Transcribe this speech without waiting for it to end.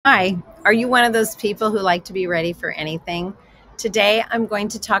Hi, are you one of those people who like to be ready for anything? Today, I'm going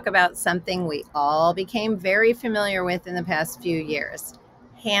to talk about something we all became very familiar with in the past few years: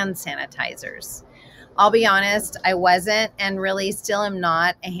 hand sanitizers. I'll be honest, I wasn't and really still am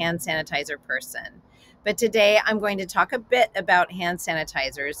not a hand sanitizer person. But today, I'm going to talk a bit about hand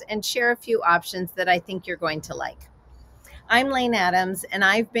sanitizers and share a few options that I think you're going to like. I'm Lane Adams, and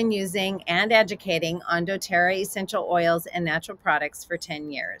I've been using and educating on doTERRA essential oils and natural products for 10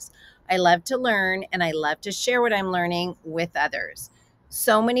 years. I love to learn and I love to share what I'm learning with others.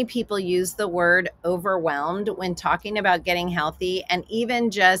 So many people use the word overwhelmed when talking about getting healthy and even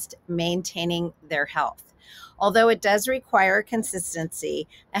just maintaining their health. Although it does require consistency,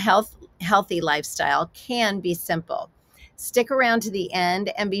 healthy lifestyle can be simple. Stick around to the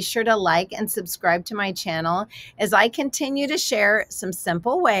end and be sure to like and subscribe to my channel as I continue to share some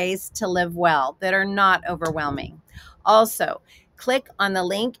simple ways to live well that are not overwhelming. Also, click on the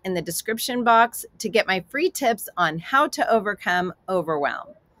link in the description box to get my free tips on how to overcome overwhelm.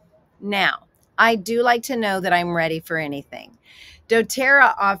 Now, I do like to know that I'm ready for anything.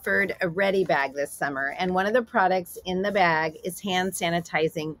 doTERRA offered a ready bag this summer, and one of the products in the bag is hand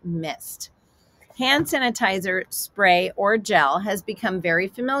sanitizing mist. Hand sanitizer, spray, or gel has become very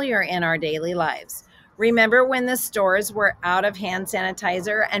familiar in our daily lives. Remember when the stores were out of hand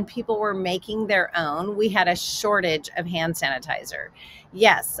sanitizer and people were making their own? We had a shortage of hand sanitizer.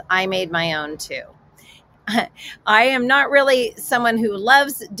 Yes, I made my own too. I am not really someone who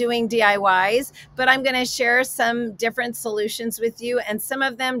loves doing DIYs, but I'm going to share some different solutions with you, and some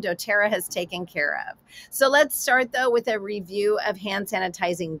of them doTERRA has taken care of. So let's start though with a review of hand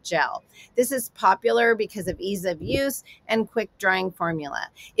sanitizing gel. This is popular because of ease of use and quick drying formula.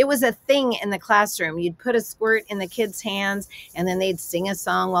 It was a thing in the classroom. You'd put a squirt in the kids' hands and then they'd sing a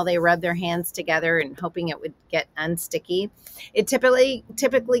song while they rubbed their hands together and hoping it would get unsticky. It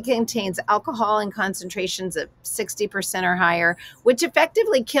typically contains alcohol in concentrations of 60% or higher, which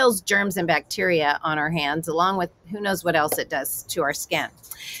effectively kills germs and bacteria on our hands, along with who knows what else it does to our skin.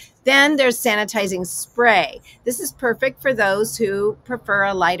 Then there's sanitizing spray. This is perfect for those who prefer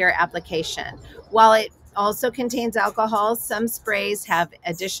a lighter application. While it also contains alcohol, some sprays have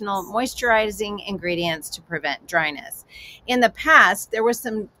additional moisturizing ingredients to prevent dryness. In the past, there were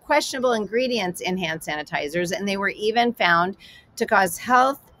some questionable ingredients in hand sanitizers, and they were even found to cause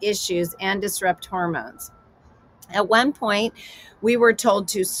health issues and disrupt hormones. At one point, we were told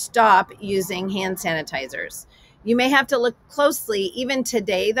to stop using hand sanitizers. You may have to look closely, even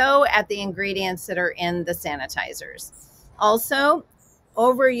today, though, at the ingredients that are in the sanitizers. Also,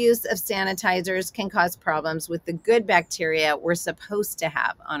 overuse of sanitizers can cause problems with the good bacteria we're supposed to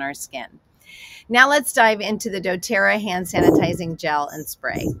have on our skin. Now let's dive into the doTERRA hand sanitizing gel and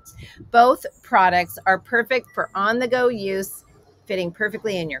spray. Both products are perfect for on-the-go use, fitting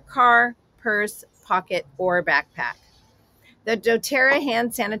perfectly in your car, purse, pocket, or backpack. The doTERRA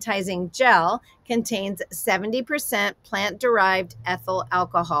hand sanitizing gel contains 70% plant-derived ethyl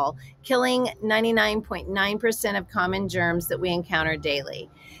alcohol, killing 99.9% of common germs that we encounter daily.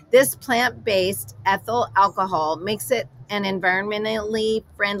 This plant-based ethyl alcohol makes it an environmentally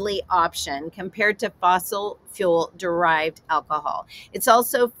friendly option compared to fossil fuel-derived alcohol. It's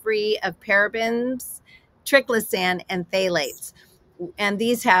also free of parabens, triclosan, and phthalates, and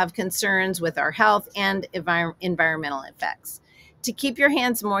these have concerns with our health and environmental effects. To keep your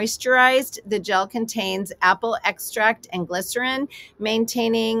hands moisturized, the gel contains apple extract and glycerin,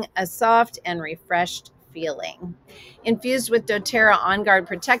 maintaining a soft and refreshed feeling. Infused with doTERRA On Guard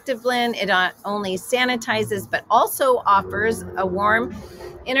Protective Blend, it not only sanitizes but also offers a warm,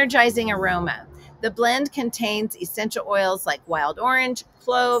 energizing aroma. The blend contains essential oils like wild orange,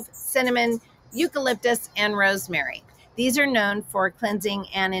 clove, cinnamon, eucalyptus, and rosemary. These are known for cleansing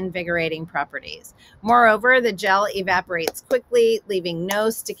and invigorating properties. Moreover, the gel evaporates quickly, leaving no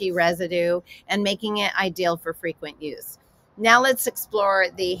sticky residue and making it ideal for frequent use. Now let's explore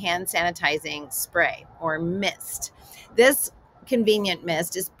the hand sanitizing spray or mist. This convenient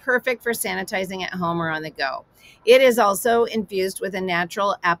mist is perfect for sanitizing at home or on the go. It is also infused with a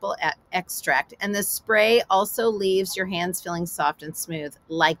natural apple extract, and the spray also leaves your hands feeling soft and smooth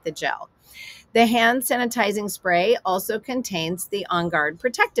like the gel. The hand sanitizing spray also contains the On Guard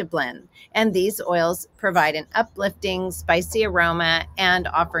Protective Blend, and these oils provide an uplifting, spicy aroma and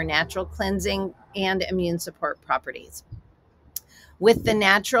offer natural cleansing and immune support properties. With the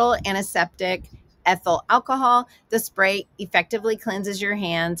natural antiseptic ethyl alcohol, the spray effectively cleanses your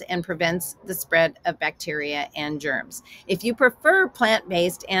hands and prevents the spread of bacteria and germs. If you prefer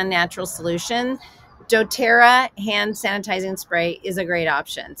plant-based and natural solution, doTERRA hand sanitizing spray is a great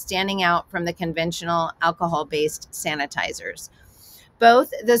option, standing out from the conventional alcohol-based sanitizers.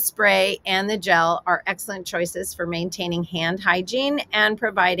 Both the spray and the gel are excellent choices for maintaining hand hygiene and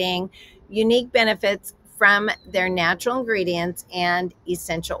providing unique benefits from their natural ingredients and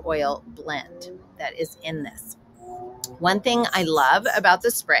essential oil blend that is in this. One thing I love about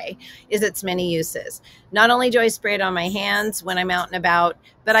the spray is its many uses. Not only do I spray it on my hands when I'm out and about,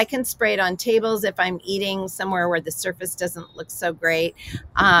 but I can spray it on tables if I'm eating somewhere where the surface doesn't look so great.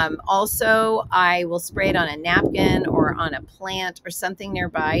 Also, I will spray it on a napkin or on a plant or something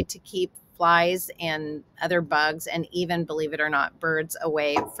nearby to keep flies and other bugs, and even, believe it or not, birds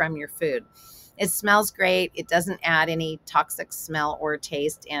away from your food. It smells great. It doesn't add any toxic smell or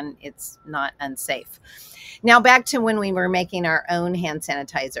taste, and it's not unsafe. Now back to when we were making our own hand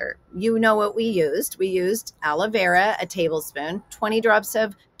sanitizer. You know what we used. We used aloe vera, a tablespoon, 20 drops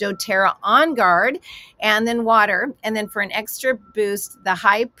of dōTERRA On Guard, and then water. And then for an extra boost, the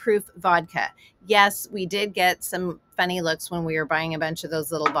high proof vodka. Yes, we did get some funny looks when we were buying a bunch of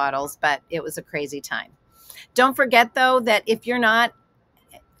those little bottles, but it was a crazy time. Don't forget though, that if you're not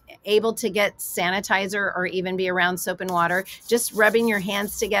able to get sanitizer or even be around soap and water, just rubbing your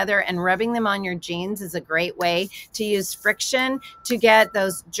hands together and rubbing them on your jeans is a great way to use friction to get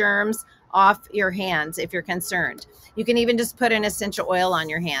those germs off your hands if you're concerned. You can even just put an essential oil on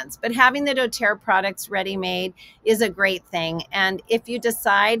your hands. But having the dōTERRA products ready-made is a great thing. And if you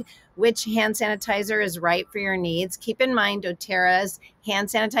decide which hand sanitizer is right for your needs, keep in mind dōTERRA's hand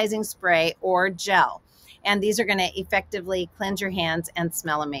sanitizing spray or gel. And these are going to effectively cleanse your hands and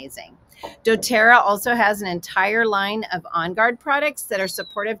smell amazing. dōTERRA also has an entire line of On Guard products that are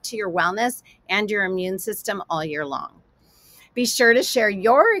supportive to your wellness and your immune system all year long. Be sure to share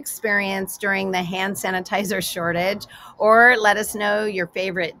your experience during the hand sanitizer shortage, or let us know your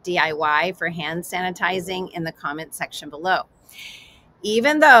favorite DIY for hand sanitizing in the comment section below.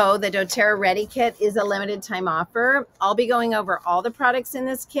 Even though the dōTERRA Ready Kit is a limited time offer, I'll be going over all the products in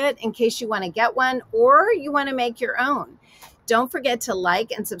this kit in case you want to get one or you want to make your own. Don't forget to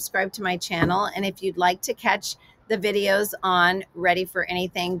like and subscribe to my channel. And if you'd like to catch the videos on Ready for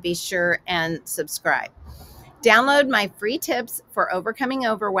Anything, be sure and subscribe. Download my free tips for overcoming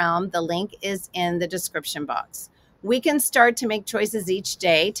overwhelm. The link is in the description box. We can start to make choices each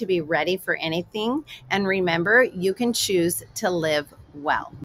day to be ready for anything. And remember, you can choose to live well.